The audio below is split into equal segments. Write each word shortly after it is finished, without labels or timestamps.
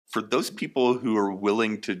for those people who are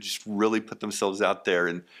willing to just really put themselves out there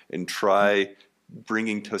and try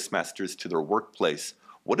bringing Toastmasters to their workplace,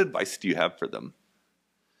 what advice do you have for them?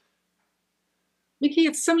 Nikki,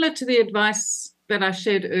 it's similar to the advice that I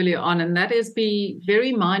shared earlier on, and that is be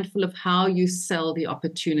very mindful of how you sell the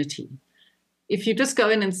opportunity. If you just go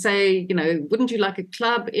in and say, wouldn't you like a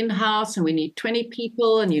club in-house and we need 20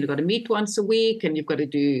 people and you've got to meet once a week and you've got to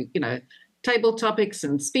do, table topics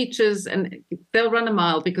and speeches, and they'll run a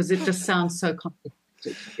mile because it just sounds so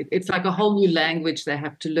complicated. It's like a whole new language they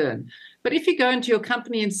have to learn. But if you go into your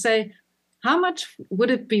company and say, how much would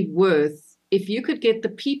it be worth if you could get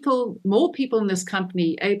more people in this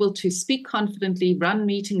company able to speak confidently, run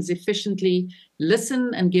meetings efficiently,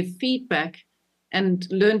 listen and give feedback, and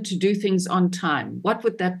learn to do things on time? What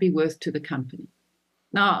would that be worth to the company?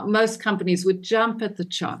 Now, most companies would jump at the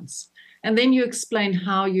chance. And then you explain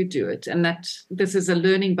how you do it, and that this is a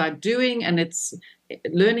learning by doing, and it's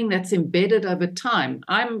learning that's embedded over time.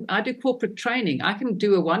 I do corporate training. I can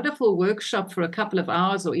do a wonderful workshop for a couple of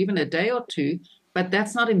hours or even a day or two, but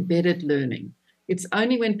that's not embedded learning. It's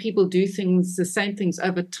only when people do things, the same things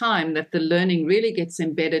over time, that the learning really gets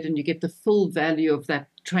embedded and you get the full value of that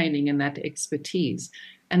training and that expertise.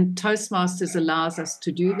 And Toastmasters allows us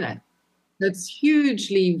to do that. That's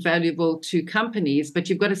hugely valuable to companies, but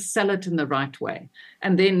you've got to sell it in the right way.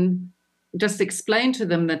 And then just explain to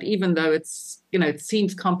them that even though it's, it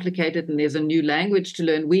seems complicated and there's a new language to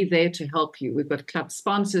learn, we're there to help you. We've got club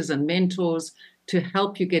sponsors and mentors to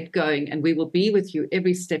help you get going, and we will be with you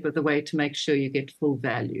every step of the way to make sure you get full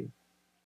value.